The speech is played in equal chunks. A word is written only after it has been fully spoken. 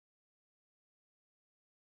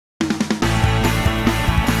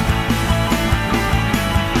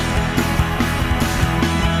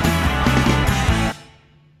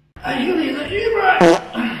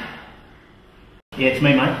Yeah, it's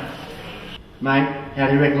me, mate. Mate, how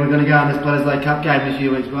do you reckon we're going to go in this Bledisloe Cup game this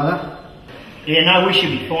few weeks, brother? Yeah, no, we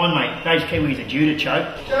should be fine, mate. Those Kiwis are due to choke.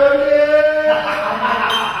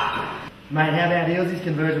 Mate, how about the Aussies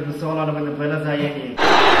conversion from the sideline to win the Bledisloe here?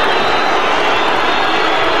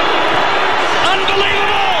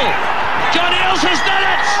 Unbelievable! John Eales has done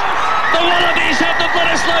it! The Wallabies have the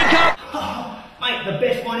Bledisloe Cup! Oh, mate, the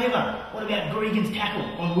best one ever. What about Gregan's tackle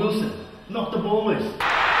on Wilson? Knocked the ball loose.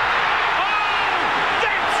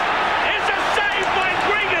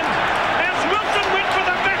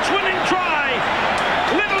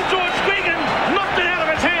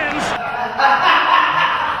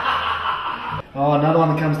 Oh, another one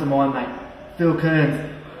that comes to mind, mate. Phil Kearns.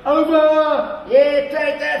 Over! Yeah,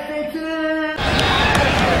 take that, Sixers!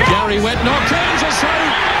 Gary Wetnock, Kearns is through!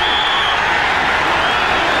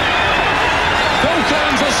 Phil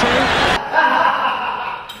Kearns is through!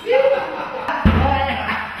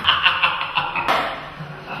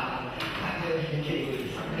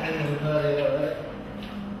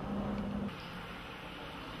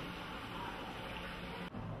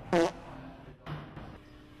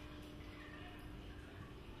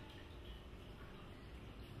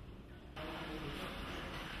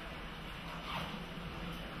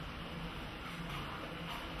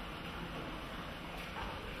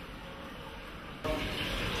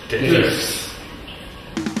 Yes.